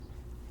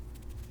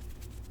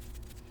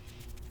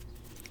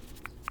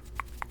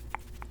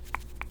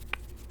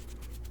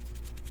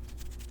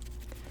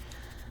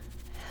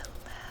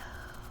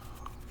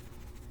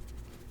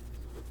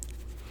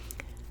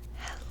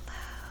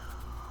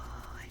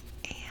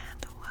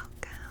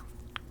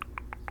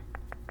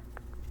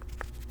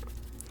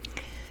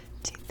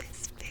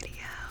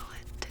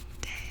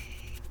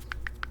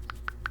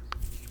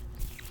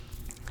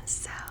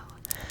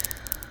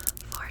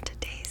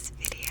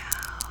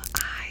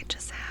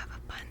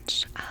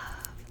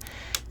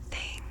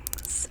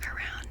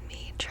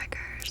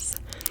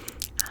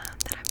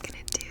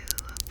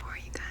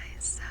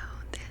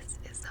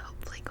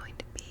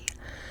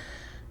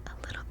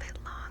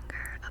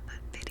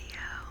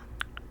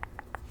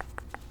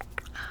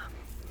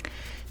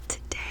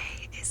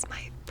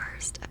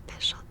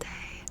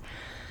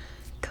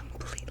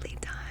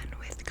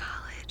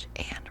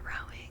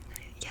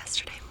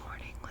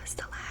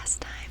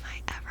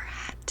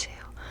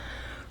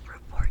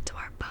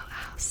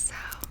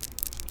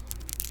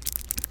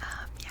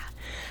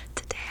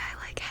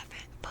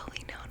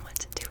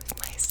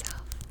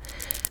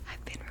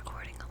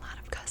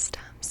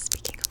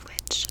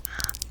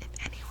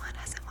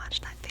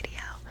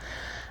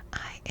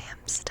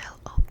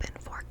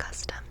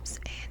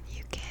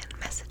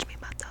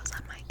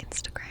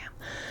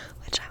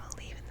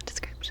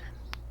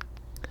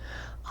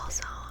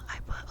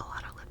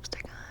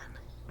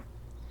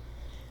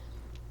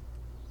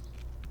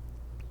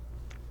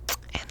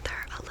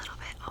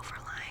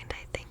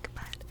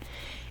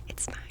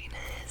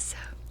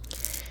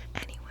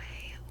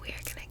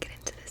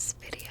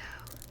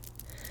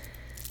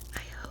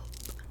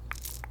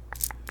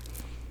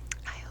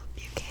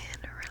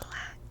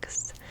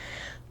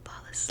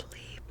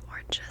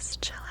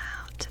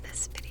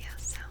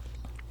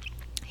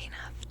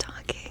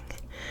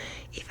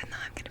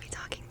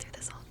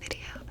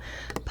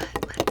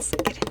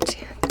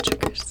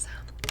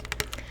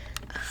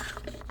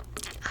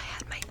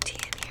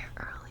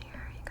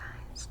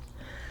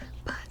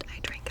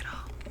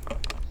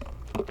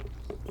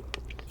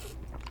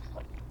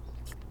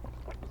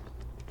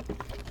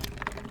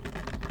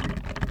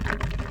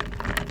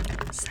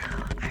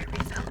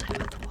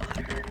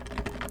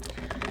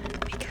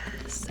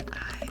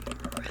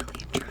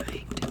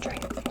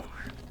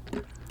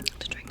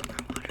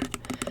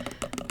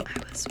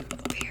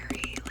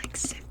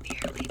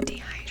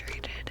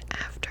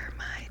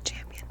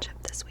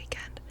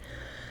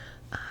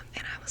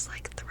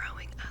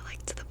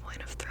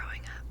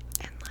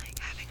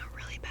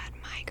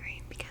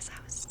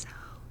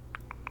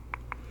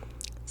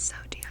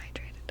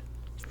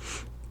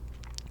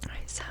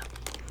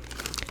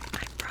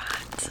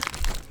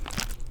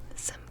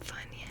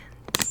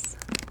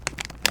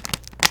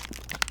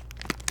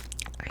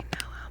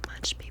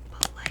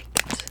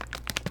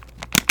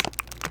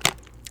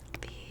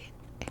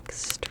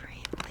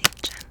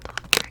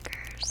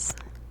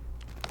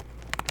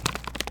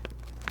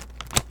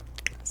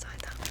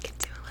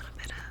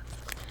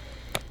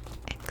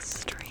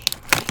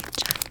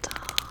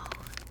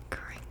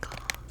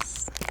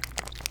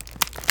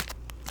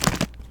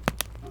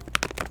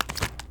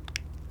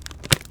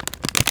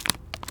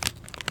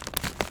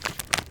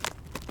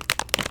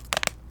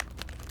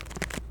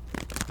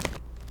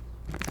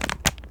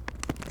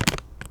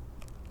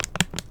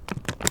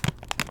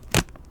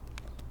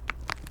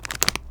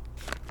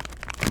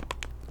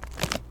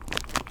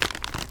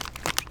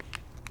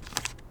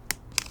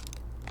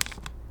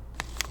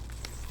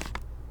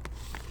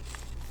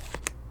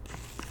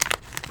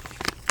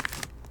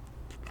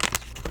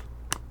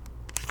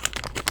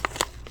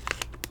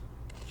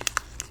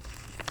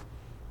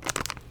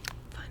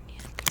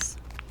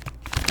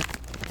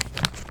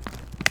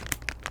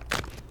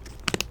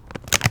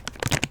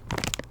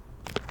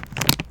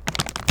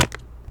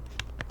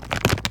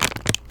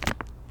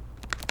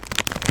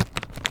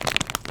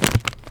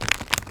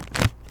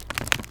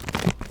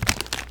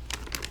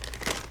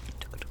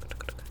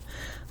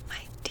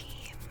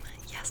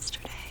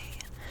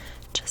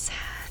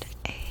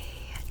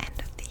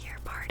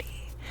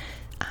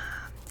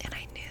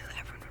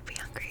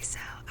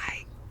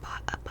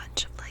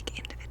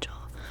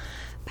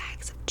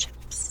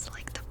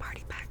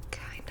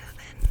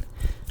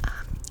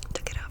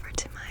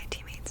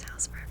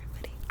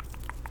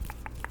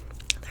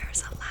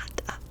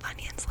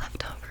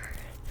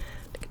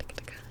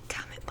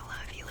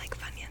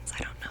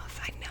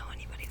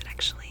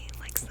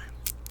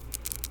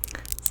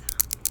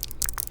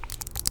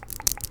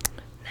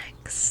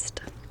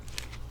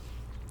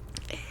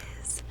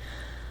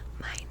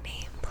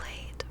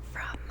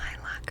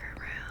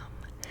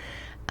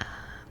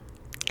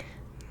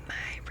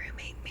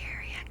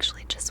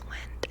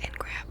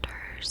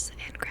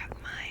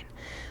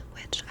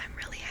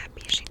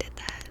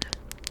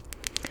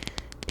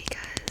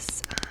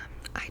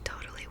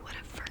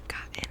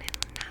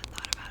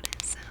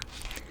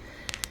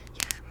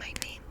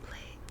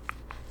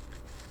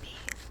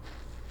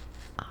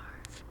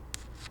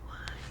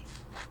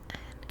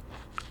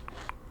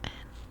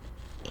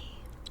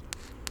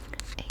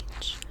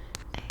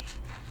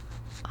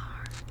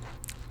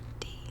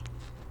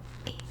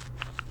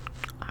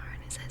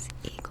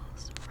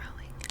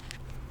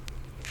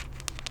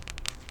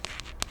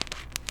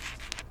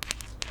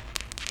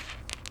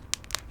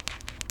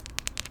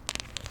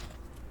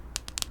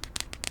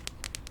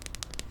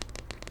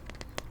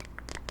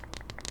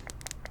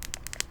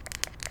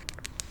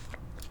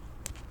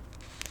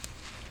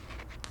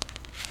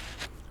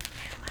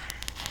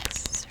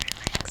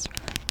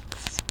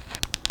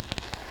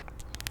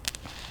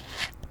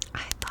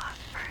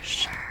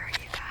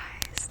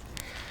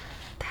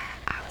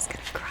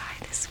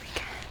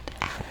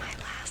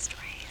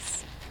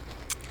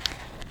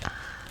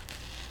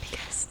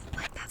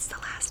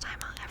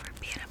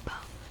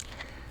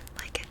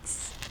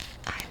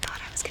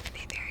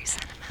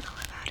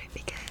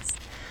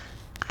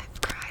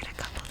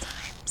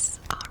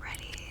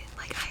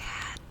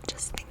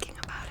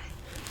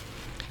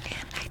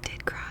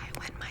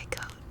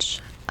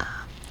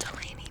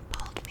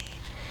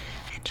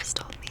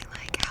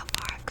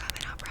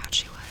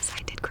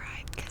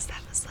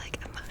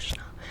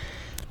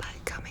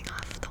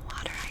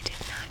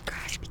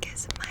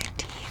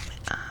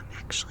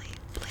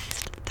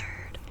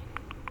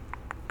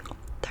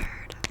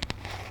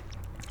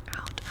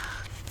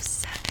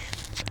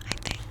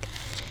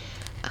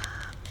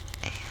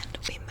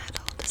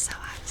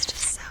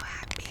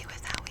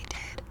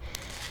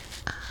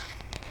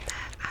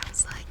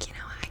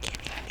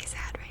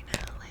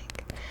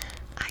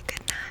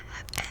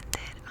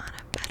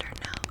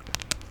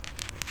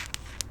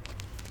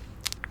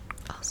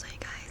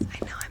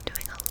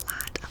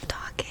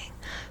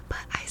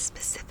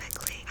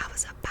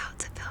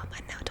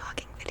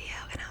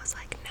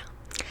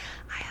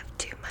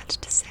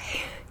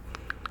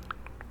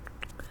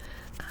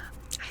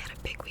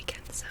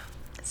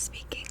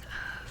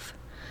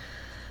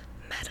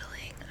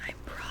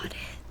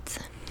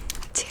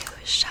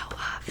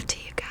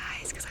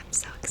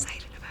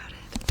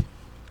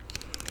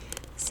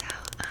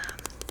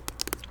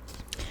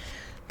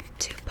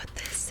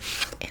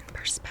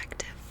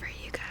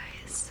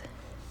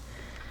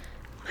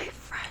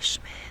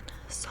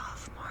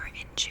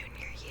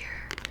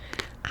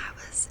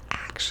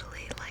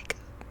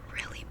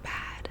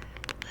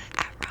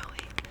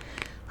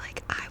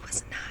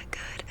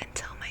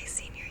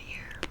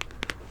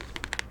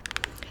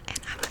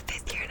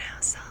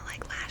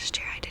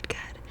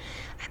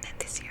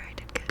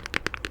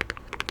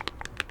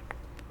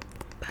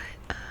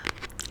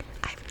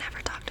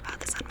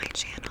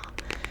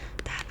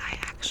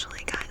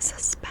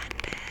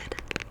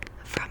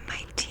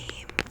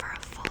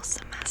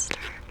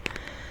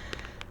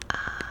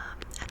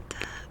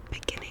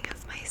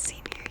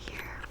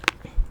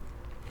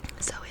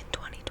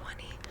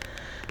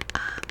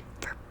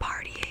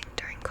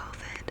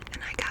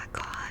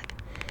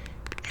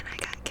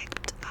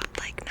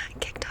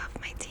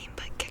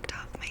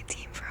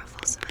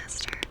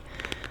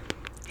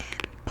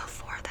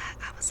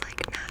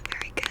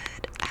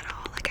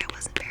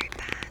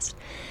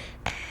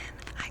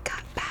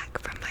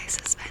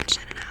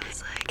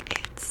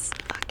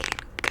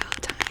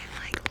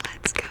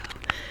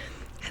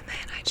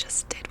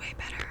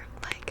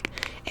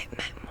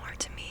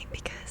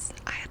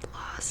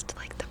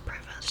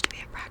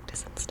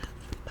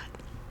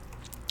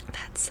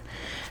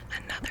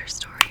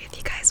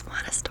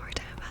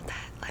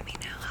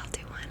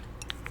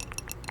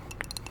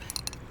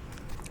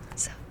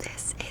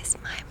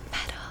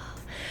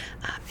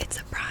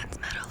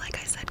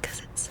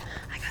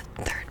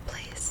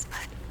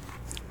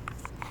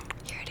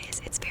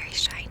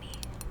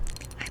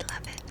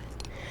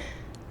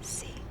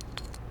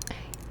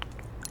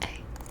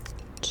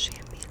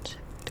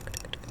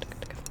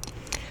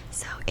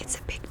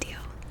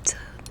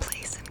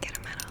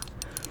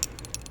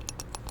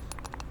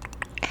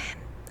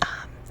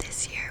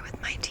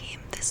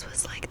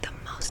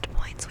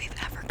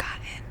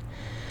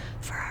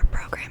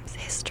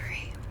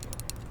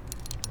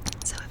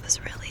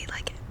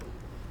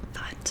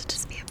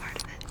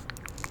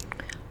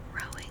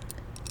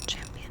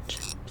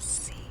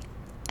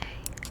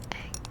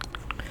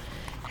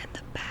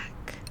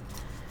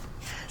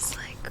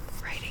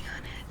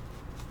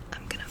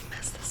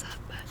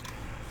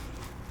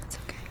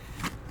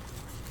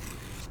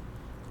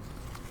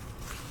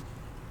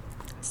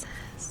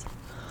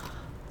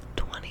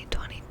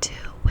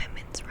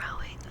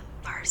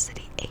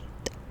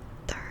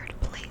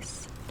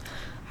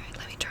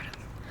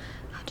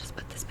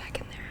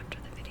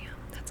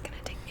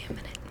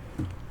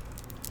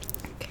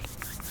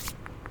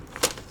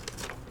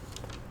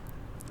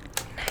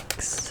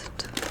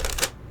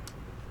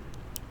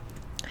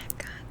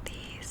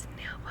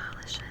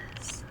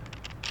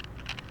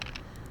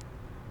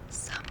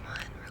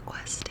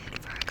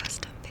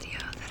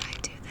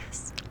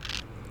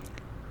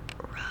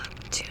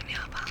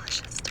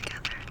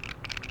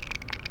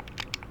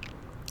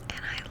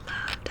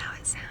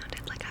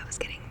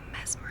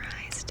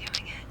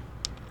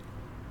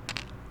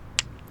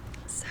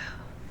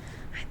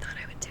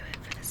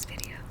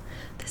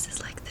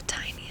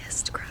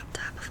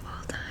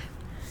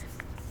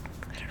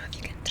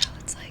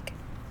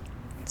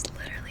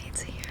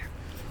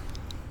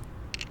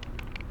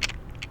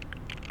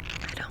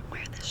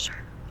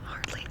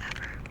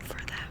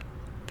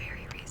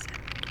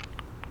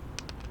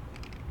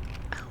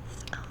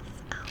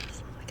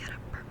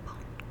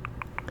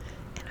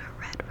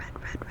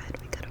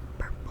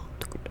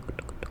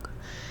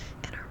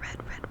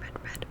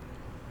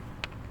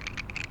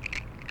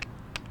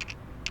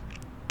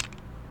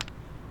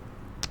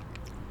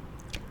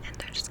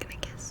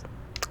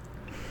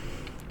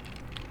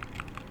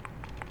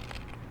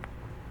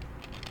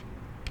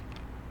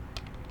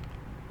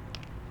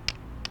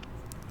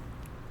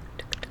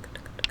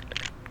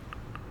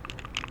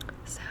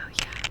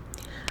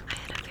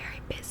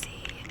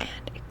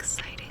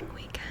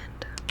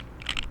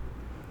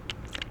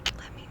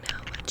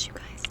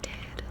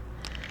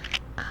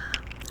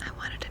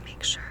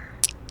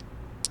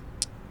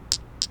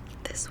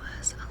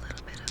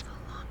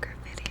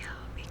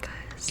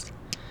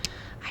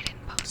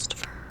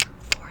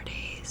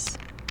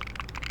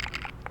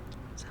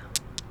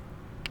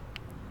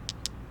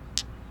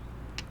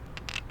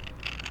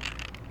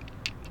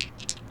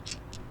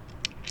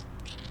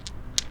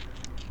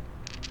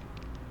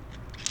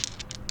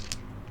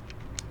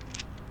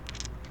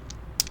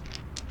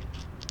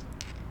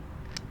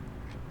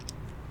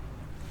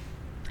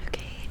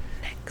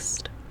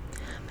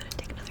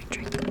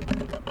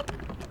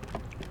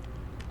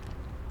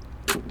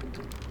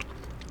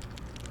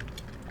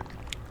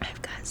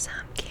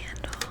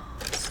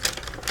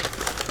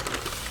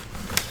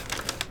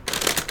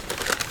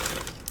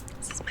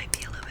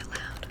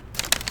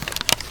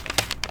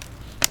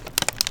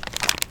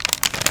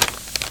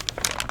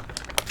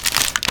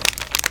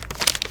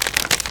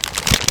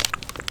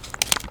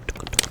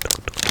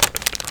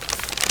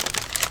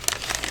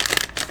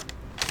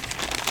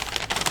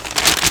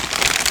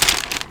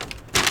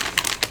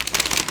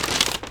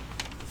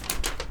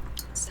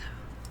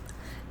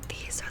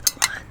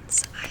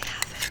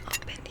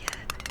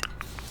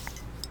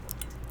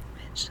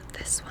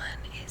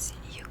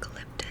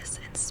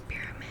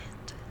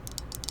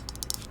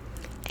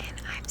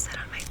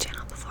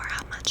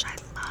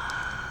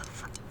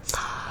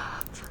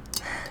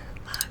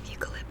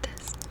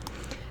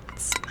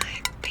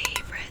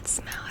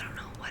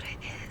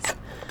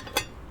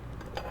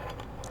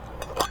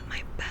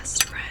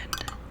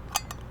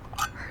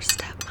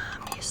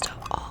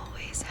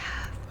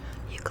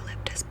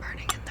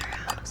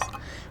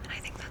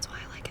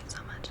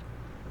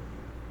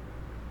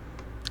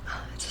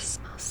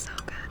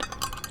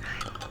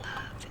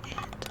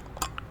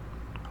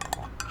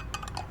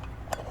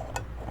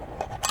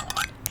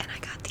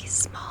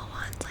these small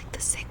ones, like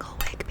the single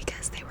wick,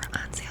 because they were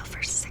on sale for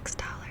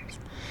 $6.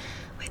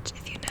 Which,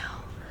 if you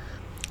know,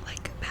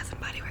 like Bath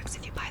and Body Works,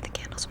 if you buy the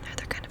candles from there,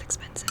 they're kind of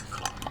expensive.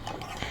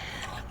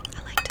 And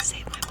I like to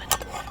save my money.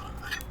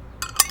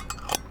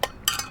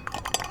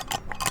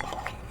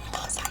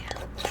 So yeah,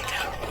 I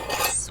got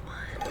this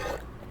one.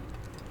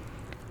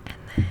 And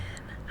then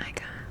I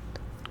got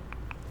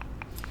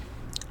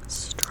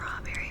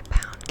strawberry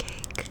pound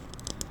cake.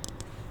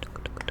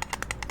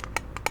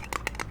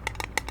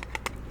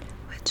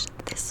 Which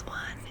this one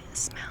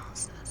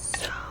smells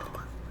so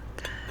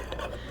good.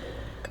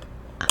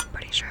 I'm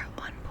pretty sure at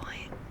one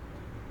point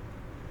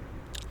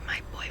my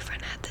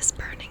boyfriend had this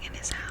burning in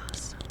his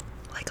house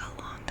like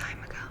a long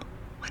time ago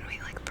when we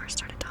like first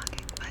started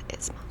talking, but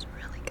it smells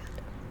really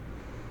good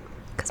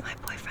because my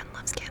boyfriend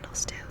loves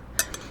candles too,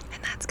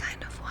 and that's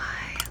kind of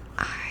why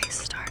I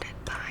started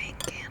buying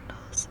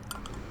candles,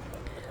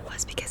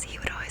 was because he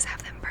would always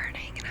have them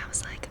burning and I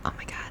was like, oh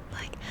my god,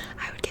 like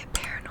I would get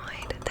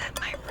paranoid that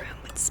my room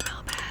would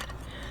smell bad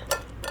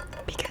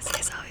because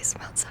his always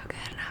smelled so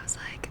good, and I was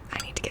like,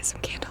 I need to get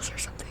some candles or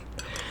something.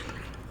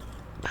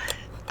 But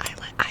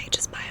I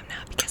just buy them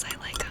now because I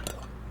like them.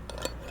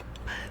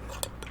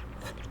 But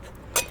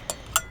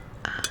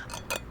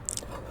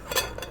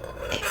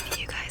if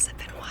you guys have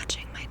been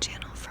watching my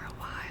channel for a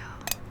while,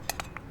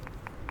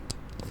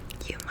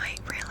 you might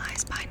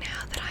realize by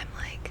now that I'm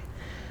like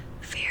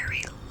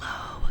very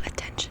low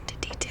attention to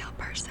detail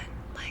person.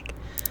 Like,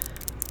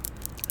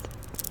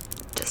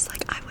 just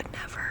like I would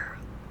never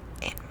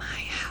in my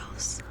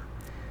house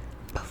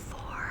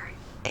before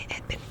it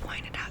had been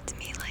pointed out to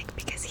me, like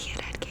because he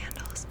had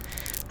candles,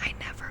 I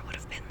never would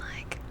have been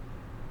like,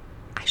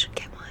 I should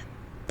get one,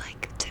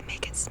 like to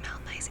make it smell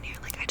nice in here.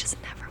 Like I just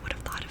never would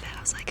have thought of it.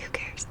 I was like, who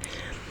cares?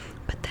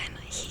 But then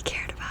he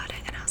cared about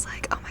it, and I was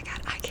like, oh my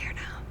god, I care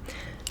now.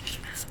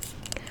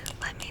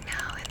 Let me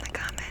know in the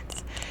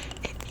comments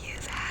if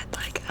you've had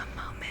like a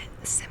moment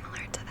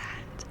similar to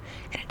that.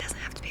 And it doesn't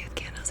have to be with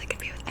candles, it can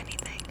be with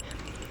anything.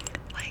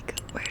 Like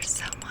where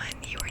someone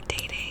you were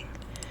dating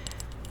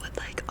would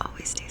like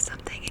always do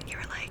something and you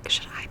were like,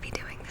 should I be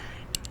doing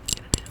that?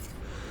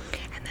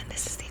 And then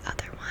this is the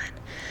other one.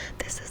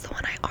 This is the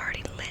one I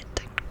already lit.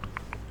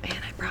 And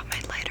I brought my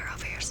lighter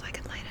over here so I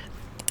could light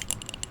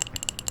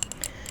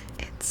it.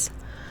 It's,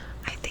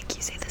 I think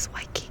you say this,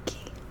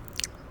 Waikiki.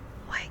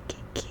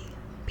 Waikiki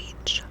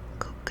Beach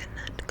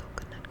Coconut.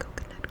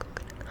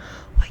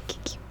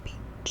 Waikiki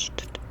Beach.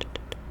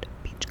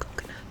 Beach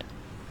Coconut.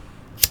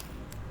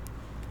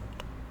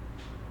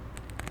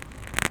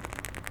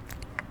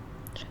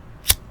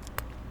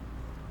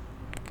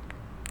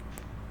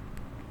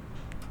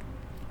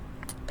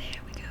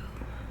 There we go.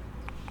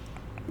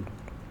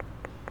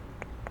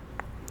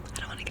 I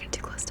don't want to get it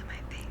too close to my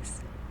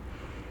face.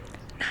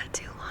 Not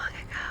too long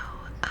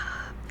ago,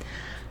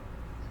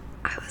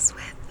 I was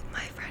with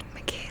my friend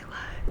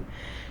Michaela,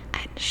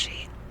 and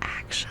she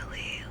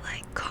actually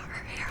like caught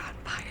her hair on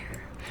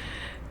fire.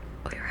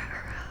 We were at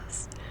her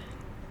house.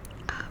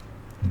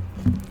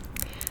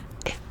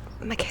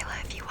 Michaela,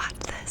 if you watch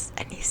this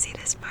and you see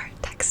this part,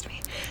 text me.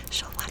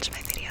 She'll watch my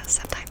videos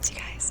sometimes, you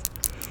guys,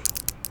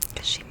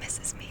 because she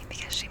misses me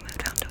because she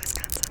moved home to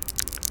Wisconsin.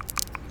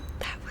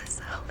 That was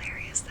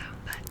hilarious though.